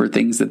accountability for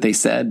things that they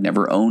said,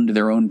 never owned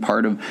their own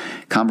part of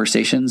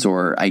conversations.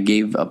 Or I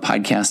gave a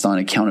podcast on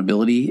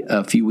accountability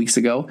a few weeks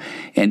ago,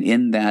 and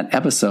in that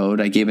episode,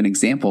 I gave an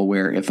example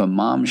where if a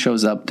mom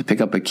shows up to pick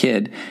up a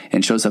kid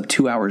and shows up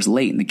 2 hours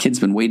late and the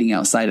kid's been waiting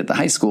outside at the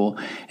high school,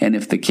 and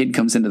if the kid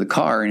comes into the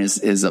car and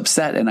is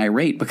upset and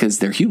irate because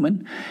they're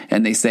human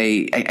and they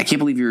say, I can't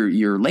believe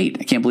you're late.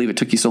 I can't believe it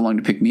took you so long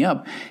to pick me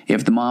up.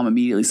 If the mom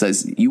immediately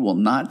says, you will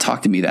not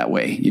talk to me that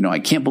way. I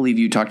can't believe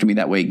you talked to me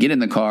that way. Get in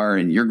the car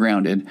and you're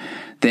grounded.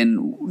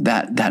 Then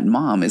that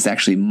mom is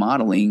actually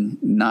modeling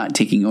not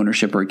taking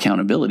ownership or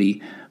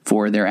accountability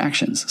for their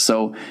actions.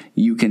 So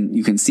you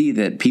can see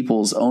that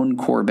people's own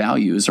core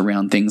values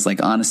around things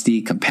like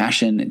honesty,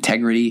 compassion,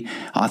 integrity,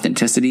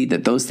 authenticity,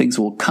 that those things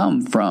will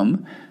come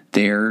from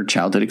their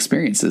childhood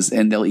experiences.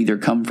 And they'll either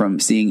come from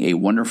seeing a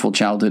wonderful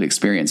childhood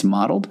experience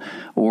modeled,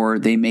 or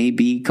they may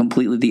be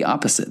completely the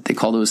opposite. They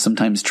call those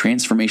sometimes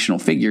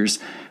transformational figures,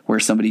 where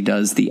somebody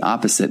does the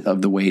opposite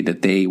of the way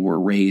that they were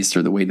raised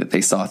or the way that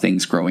they saw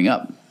things growing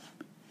up.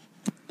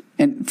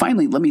 And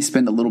finally, let me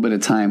spend a little bit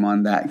of time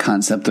on that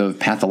concept of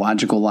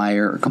pathological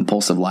liar or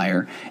compulsive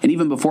liar. And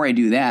even before I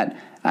do that,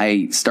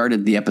 I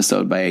started the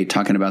episode by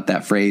talking about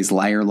that phrase,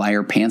 liar,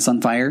 liar, pants on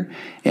fire.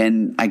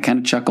 And I kind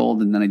of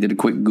chuckled, and then I did a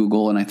quick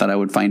Google, and I thought I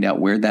would find out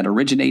where that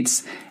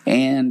originates.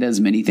 And as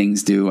many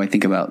things do, I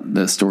think about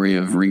the story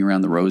of Ring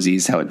Around the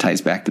Rosies, how it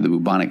ties back to the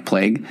bubonic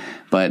plague.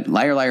 But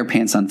liar, liar,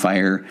 pants on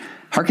fire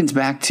harkens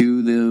back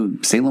to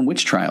the Salem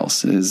witch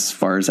trials, as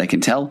far as I can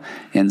tell.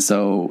 And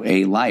so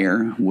a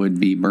liar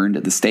would be burned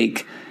at the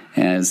stake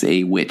as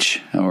a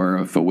witch, or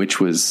if a witch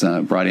was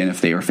brought in,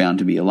 if they were found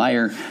to be a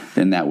liar,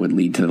 then that would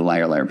lead to the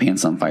liar, liar,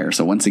 pants on fire.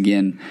 So once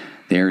again,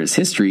 there is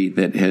history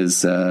that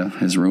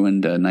has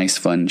ruined a nice,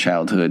 fun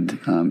childhood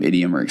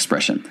idiom or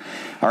expression.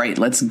 All right,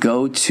 let's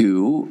go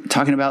to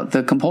talking about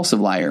the compulsive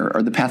liar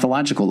or the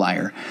pathological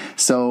liar.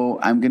 So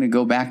I'm going to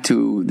go back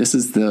to, this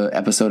is the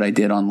episode I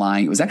did on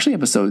lying. It was actually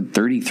episode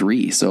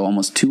 33, so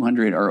almost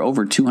 200 or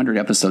over 200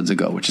 episodes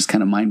ago, which is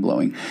kind of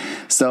mind-blowing.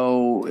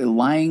 So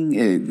lying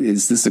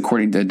is this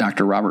according to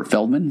Dr. Robert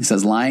Feldman. He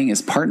says lying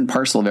is part and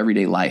parcel of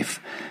everyday life.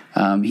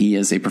 He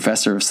is a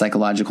professor of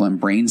psychological and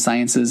brain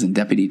sciences and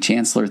deputy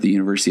chancellor at the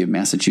University of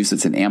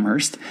Massachusetts in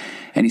Amherst.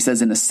 And he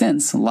says, in a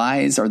sense,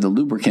 lies are the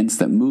lubricants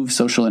that move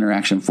social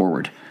interaction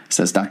forward,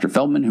 says Dr.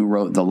 Feldman, who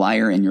wrote The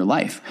Liar in Your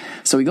Life.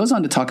 So he goes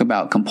on to talk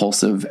about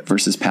compulsive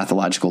versus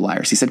pathological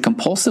liars. He said,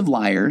 compulsive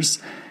liars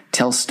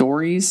tell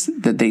stories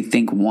that they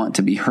think want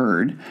to be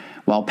heard,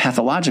 while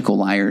pathological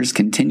liars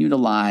continue to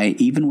lie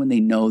even when they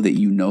know that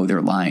you know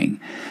they're lying.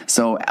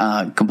 So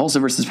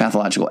compulsive versus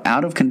pathological.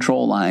 Out of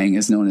control lying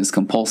is known as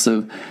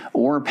compulsive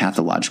or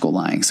pathological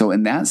lying. So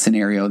in that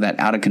scenario, that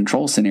out of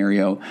control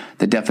scenario,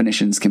 the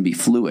definitions can be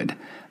fluid.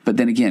 But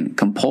then again,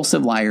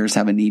 compulsive liars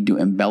have a need to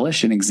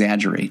embellish and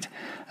exaggerate.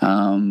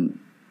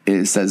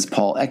 It says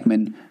Paul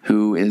Ekman,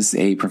 who is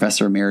a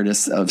professor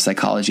emeritus of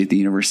psychology at the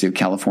University of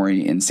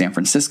California in San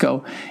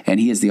Francisco,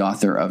 and he is the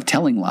author of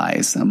Telling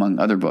Lies, among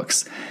other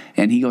books.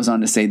 And he goes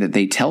on to say that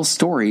they tell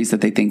stories that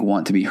they think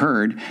want to be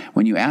heard.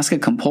 When you ask a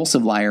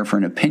compulsive liar for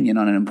an opinion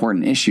on an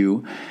important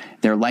issue,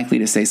 they're likely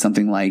to say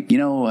something like,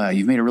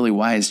 you've made a really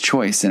wise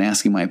choice in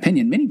asking my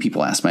opinion. Many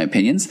people ask my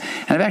opinions,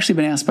 and I've actually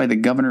been asked by the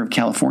governor of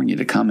California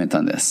to comment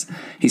on this.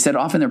 He said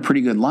often they're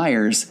pretty good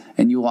liars,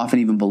 and you will often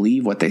even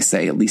believe what they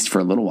say, at least for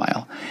a little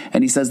while.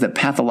 And he says that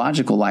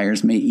pathological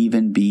liars may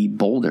even be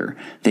bolder.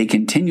 They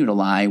continue to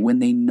lie when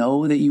they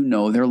know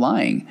that they're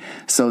lying.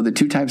 So the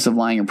two types of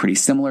lying are pretty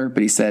similar,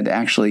 but he said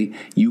actually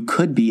you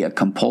could be a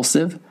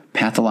compulsive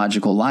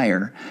pathological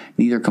liar.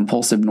 Neither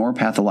compulsive nor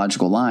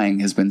pathological lying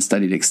has been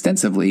studied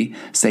extensively,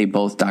 say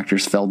both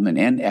Drs. Feldman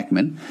and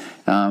Ekman.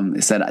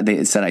 It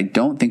said, I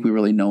don't think we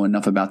really know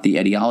enough about the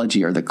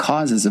etiology or the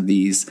causes of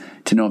these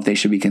to know if they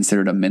should be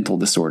considered a mental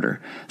disorder.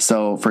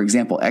 So, for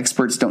example,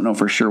 experts don't know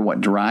for sure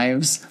what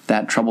drives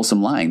that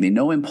troublesome lying. They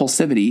know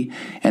impulsivity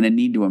and a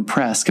need to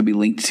impress could be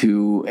linked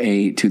to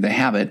the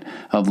habit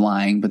of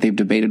lying, but they've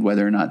debated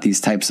whether or not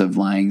these types of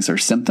lyings are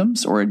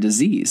symptoms or a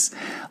disease.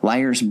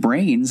 Liars'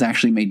 brains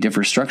actually may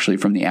differ structurally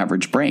from the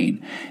average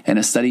brain. In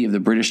a study of the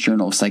British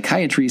Journal of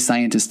Psychiatry,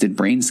 scientists did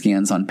brain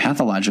scans on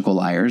pathological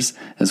liars,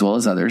 as well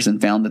as others, and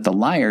found that the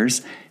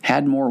liars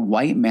had more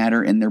white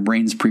matter in their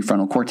brain's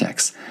prefrontal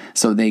cortex.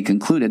 So they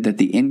concluded that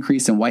the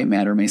increase in white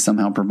matter may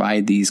somehow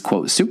provide these,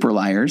 quote, super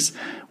liars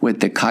with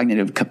the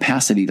cognitive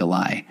capacity to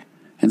lie.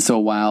 And so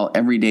while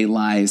everyday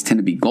lies tend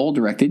to be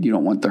goal-directed, you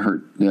don't want to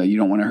hurt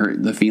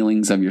the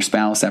feelings of your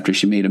spouse after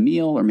she made a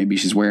meal, or maybe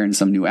she's wearing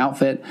some new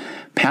outfit.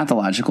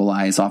 Pathological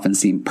lies often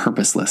seem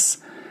purposeless.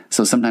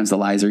 So sometimes the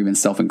lies are even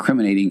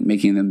self-incriminating,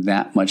 making them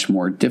that much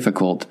more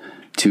difficult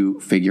to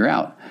figure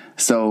out.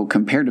 So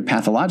compared to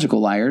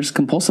pathological liars,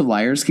 compulsive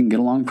liars can get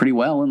along pretty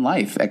well in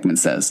life, Ekman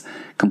says.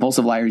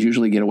 Compulsive liars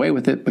usually get away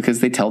with it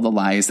because they tell the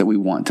lies that we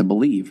want to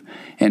believe.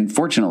 And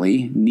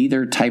fortunately,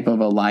 neither type of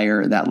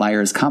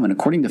liar is common.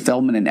 According to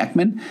Feldman and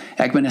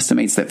Ekman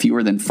estimates that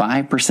fewer than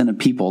 5% of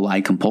people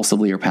lie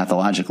compulsively or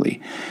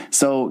pathologically.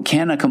 So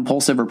can a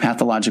compulsive or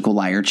pathological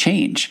liar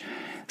change?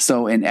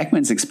 So in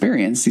Ekman's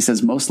experience, he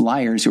says most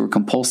liars who are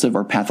compulsive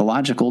or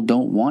pathological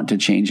don't want to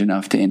change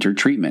enough to enter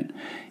treatment.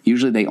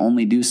 Usually they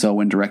only do so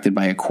when directed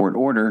by a court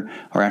order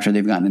or after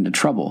they've gotten into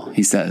trouble,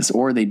 he says,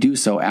 or they do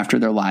so after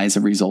their lies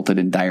have resulted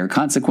in dire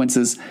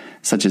consequences,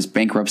 such as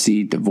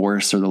bankruptcy,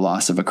 divorce, or the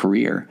loss of a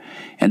career.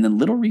 And then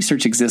little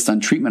research exists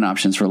on treatment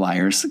options for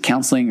liars.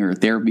 Counseling or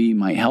therapy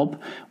might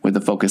help with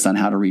a focus on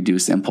how to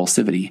reduce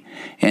impulsivity.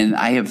 And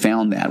I have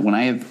found that when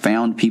I have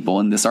found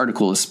people, and this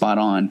article is spot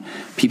on,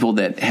 people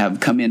that have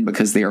come in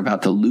because they are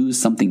about to lose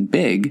something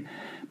big,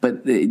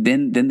 but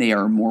then they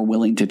are more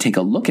willing to take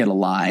a look at a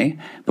lie.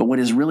 But what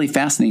is really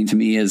fascinating to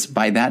me is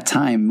by that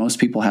time, most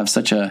people have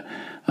such an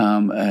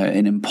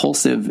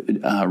impulsive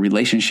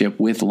relationship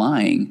with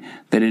lying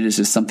that it is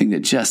just something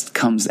that just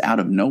comes out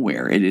of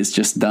nowhere. It is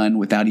just done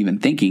without even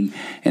thinking.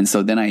 And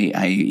so then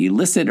I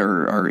elicit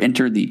or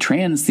enter the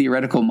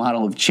trans-theoretical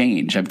model of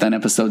change. I've done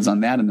episodes on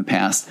that in the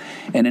past.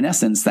 And in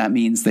essence, that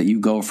means that you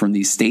go from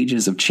these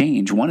stages of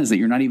change. One is that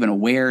you're not even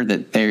aware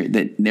that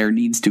there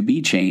needs to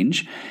be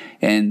change.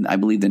 And I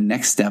believe the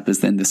next step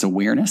is then this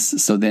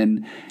awareness. So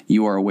then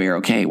you are aware,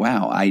 okay,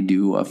 wow, I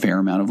do a fair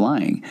amount of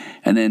lying.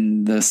 And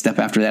then the step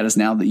after that is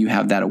now that you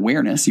have that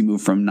awareness, you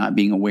move from not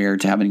being aware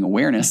to having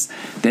awareness,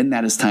 then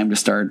that is time to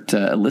start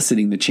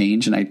eliciting the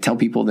change. And I tell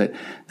people that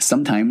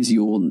sometimes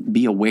you'll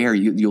be aware,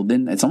 you'll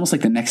then, it's almost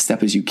like the next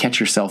step is you catch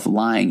yourself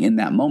lying in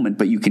that moment,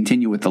 but you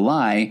continue with the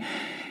lie.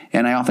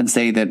 And I often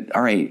say that,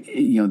 all right,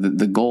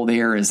 the goal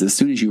there is as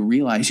soon as you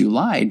realize you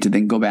lied to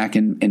then go back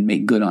and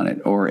make good on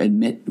it or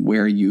admit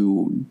where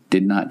you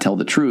did not tell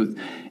the truth.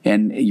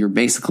 And you're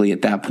basically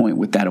at that point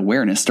with that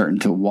awareness starting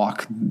to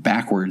walk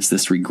backwards,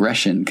 this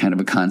regression kind of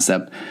a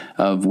concept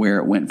of where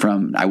it went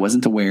from I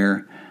wasn't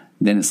aware.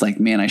 Then it's like,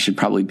 man, I should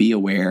probably be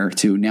aware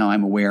to now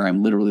I'm aware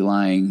I'm literally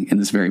lying in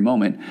this very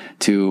moment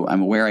to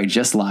I'm aware I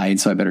just lied,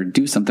 so I better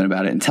do something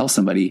about it and tell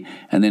somebody.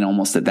 And then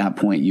almost at that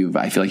point,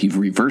 I feel like you've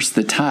reversed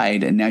the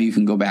tide, and now you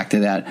can go back to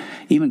that,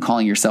 even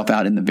calling yourself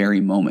out in the very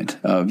moment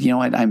of, you know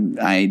what,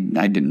 I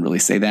didn't really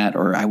say that,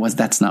 or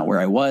that's not where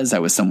I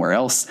was somewhere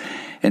else.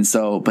 And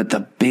so, but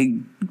the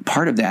big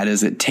part of that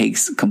is it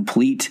takes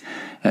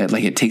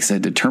it takes a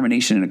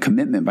determination and a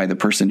commitment by the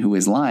person who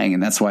is lying.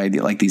 And that's why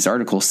like these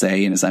articles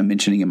say, and as I'm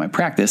mentioning in my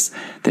practice,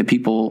 that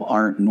people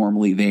aren't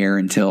normally there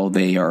until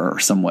they are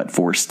somewhat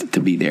forced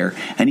to be there.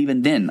 And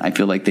even then, I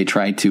feel like they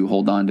try to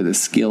hold on to the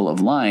skill of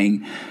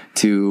lying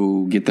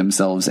to get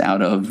themselves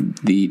out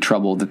of the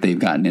trouble that they've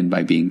gotten in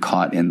by being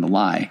caught in the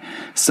lie.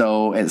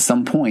 So at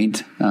some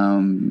point,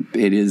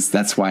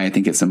 that's why I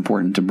think it's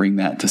important to bring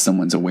that to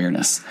someone's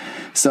awareness.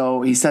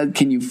 So he said,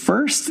 can you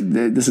first,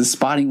 this is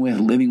spotting with,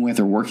 living with,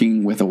 or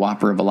working with a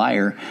whopper of a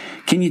liar.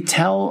 Can you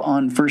tell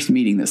on first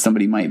meeting that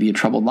somebody might be a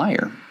troubled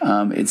liar?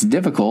 It's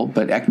difficult,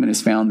 but Ekman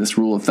has found this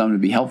rule of thumb to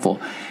be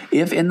helpful.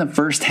 If in the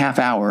first half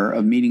hour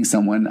of meeting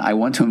someone, I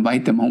want to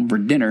invite them home for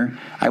dinner,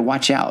 I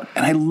watch out.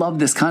 And I love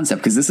this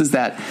concept because this is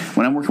that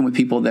when I'm working with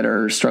people that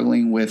are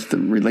struggling with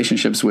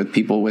relationships with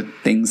people with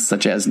things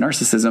such as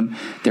narcissism,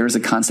 there is a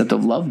concept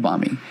of love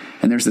bombing.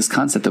 And there's this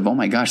concept of, oh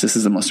my gosh, this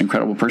is the most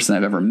incredible person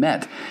I've ever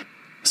met.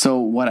 So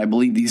what I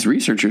believe these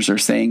researchers are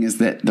saying is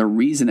that the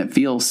reason it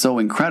feels so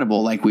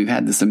incredible, like we've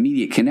had this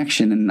immediate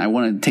connection and I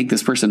want to take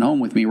this person home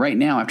with me right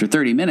now after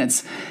 30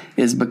 minutes,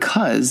 is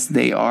because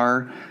they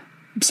are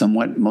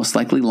somewhat most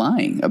likely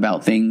lying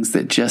about things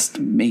that just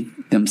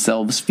make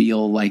themselves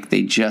feel like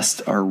they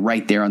just are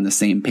right there on the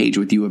same page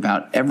with you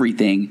about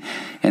everything.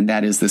 And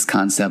that is this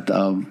concept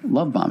of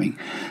love bombing.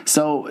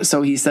 So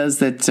he says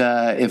that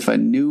if a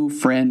new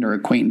friend or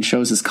acquaintance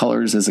shows his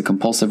colors as a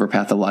compulsive or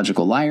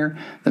pathological liar,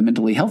 the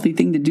mentally healthy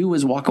thing to do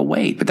is walk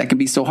away. But that can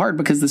be so hard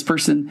because this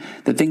person,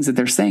 the things that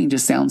they're saying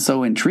just sound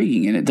so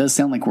intriguing. And it does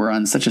sound like we're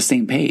on such a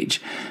same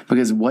page,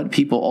 because what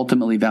people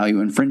ultimately value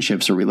in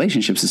friendships or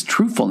relationships is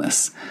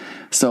truthfulness.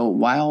 So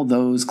while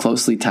those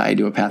closely tied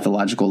to a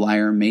pathological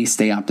liar may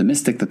stay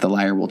optimistic that the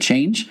liar will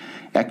change,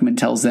 Ekman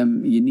tells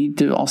them you need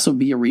to also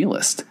be a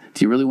realist.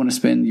 Do you really want to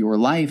spend your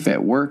life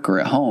at work or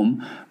at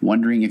home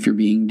wondering if you're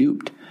being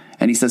duped?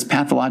 And he says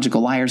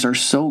pathological liars are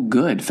so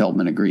good,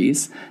 Feldman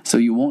agrees, so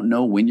you won't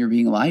know when you're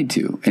being lied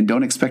to. And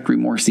don't expect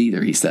remorse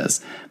either, he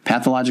says.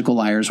 Pathological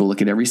liars will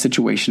look at every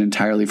situation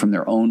entirely from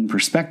their own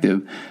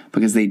perspective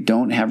because they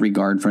don't have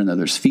regard for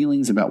another's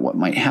feelings about what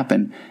might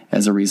happen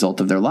as a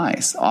result of their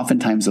lies.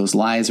 Oftentimes those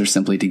lies are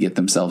simply to get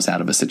themselves out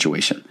of a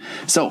situation.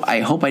 So I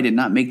hope I did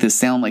not make this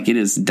sound like it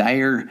is a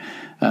dire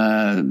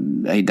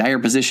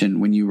position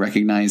when you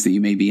recognize that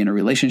you may be in a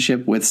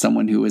relationship with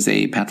someone who is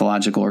a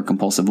pathological or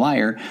compulsive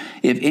liar.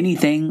 If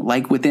anything,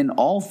 like within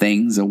all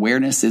things,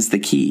 awareness is the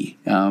key.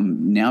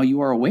 Now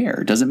you are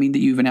aware. It doesn't mean that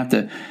you even have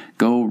to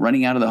go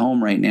running out of the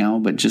home right now,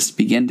 but just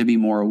begin to be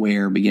more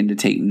aware, begin to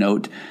take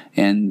note,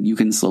 and you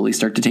can slowly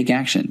start to take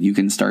action. You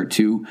can start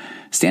to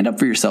stand up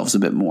for yourselves a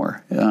bit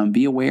more.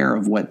 Be aware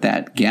of what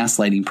that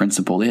gaslighting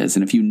principle is.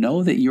 And if you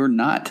know that you're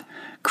not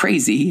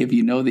crazy, if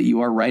you know that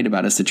you are right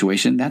about a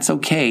situation, that's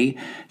okay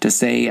to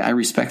say, I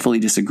respectfully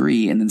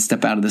disagree, and then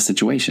step out of the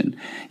situation.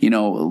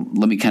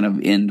 Let me kind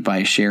of end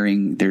by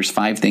sharing, there's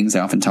 5 things I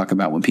often talk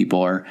about when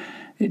people are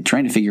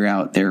trying to figure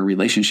out their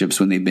relationships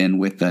when they've been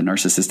with a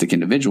narcissistic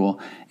individual.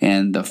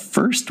 And the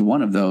first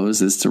one of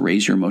those is to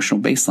raise your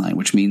emotional baseline,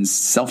 which means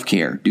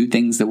self-care. Do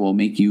things that will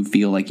make you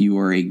feel like you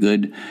are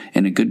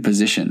in a good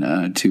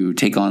position to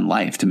take on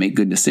life, to make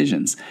good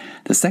decisions.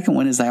 The second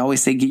one is, I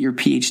always say, get your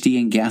PhD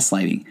in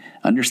gaslighting.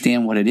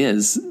 Understand what it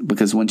is,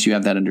 because once you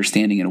have that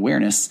understanding and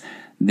awareness,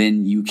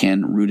 then you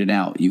can root it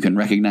out. You can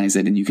recognize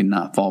it, and you can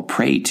not fall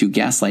prey to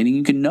gaslighting.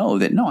 You can know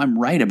that, no, I'm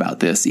right about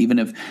this, even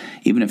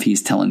if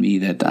he's telling me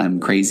that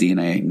I'm crazy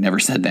and I never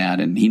said that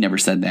and he never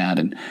said that.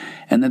 And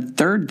the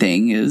third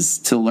thing is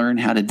to learn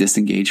how to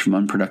disengage from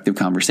unproductive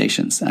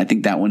conversations. I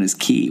think that one is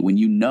key. When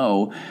you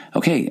know,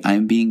 okay,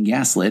 I'm being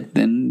gaslit,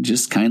 then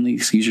just kindly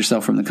excuse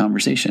yourself from the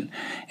conversation.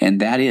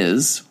 And that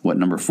is what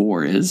number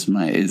 4 is.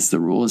 The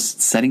rule is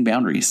setting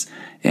boundaries.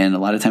 And a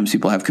lot of times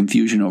people have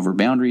confusion over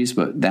boundaries,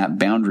 but that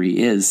boundary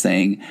is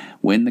saying,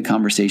 when the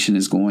conversation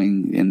is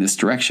going in this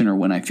direction, or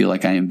when I feel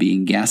like I am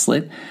being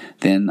gaslit,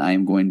 then I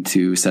am going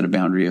to set a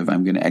boundary of,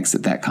 I'm going to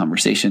exit that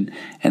conversation.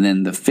 And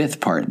then the 5th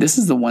part, this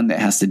is the one that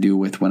has to do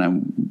with when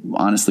I'm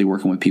honestly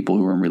working with people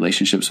who are in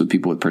relationships with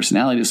people with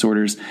personality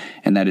disorders,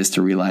 and that is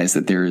to realize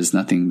that there is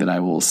nothing that I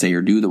will say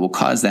or do that will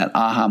cause that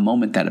aha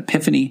moment, that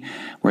epiphany,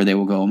 where they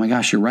will go, oh my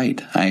gosh, you're right.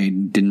 I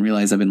didn't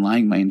realize I've been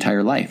lying my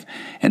entire life.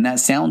 And that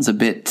sounds a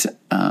bit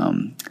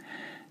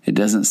it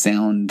doesn't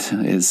sound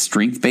as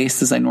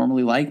strength-based as I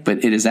normally like,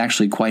 but it is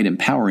actually quite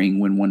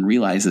empowering when one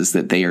realizes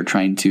that they are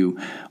trying to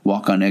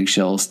walk on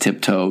eggshells,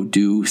 tiptoe,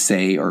 do,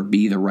 say, or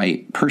be the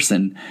right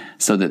person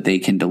so that they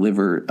can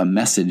deliver a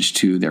message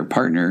to their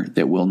partner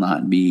that will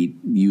not be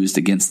used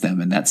against them.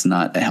 And that's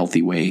not a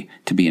healthy way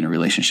to be in a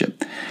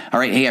relationship. All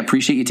right. Hey, I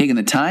appreciate you taking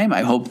the time.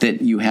 I hope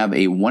that you have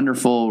a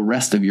wonderful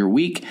rest of your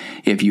week.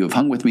 If you have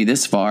hung with me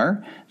this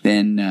far,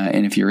 then,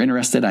 and if you're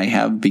interested, I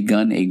have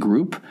begun a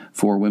group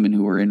for women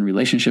who are in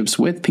relationships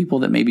with people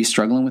that may be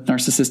struggling with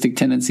narcissistic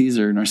tendencies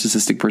or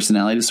narcissistic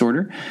personality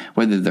disorder,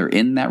 whether they're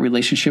in that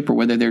relationship or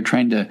whether they're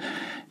trying to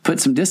put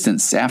some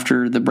distance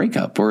after the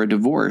breakup or a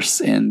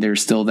divorce, and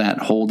there's still that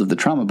hold of the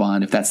trauma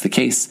bond. If that's the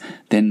case,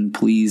 then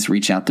please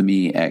reach out to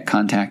me at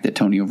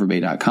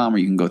contact@tonyoverbay.com, or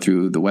you can go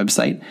through the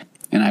website,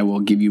 and I will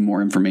give you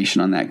more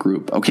information on that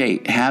group.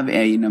 Okay, have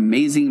an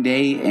amazing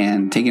day,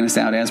 and taking us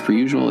out as per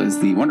usual is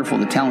the wonderful,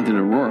 the talented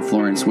Aurora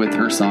Florence with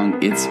her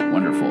song, It's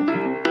Wonderful.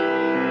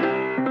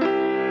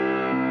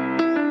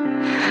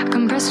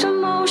 Compressed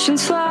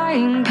emotions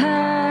flying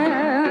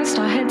past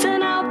our heads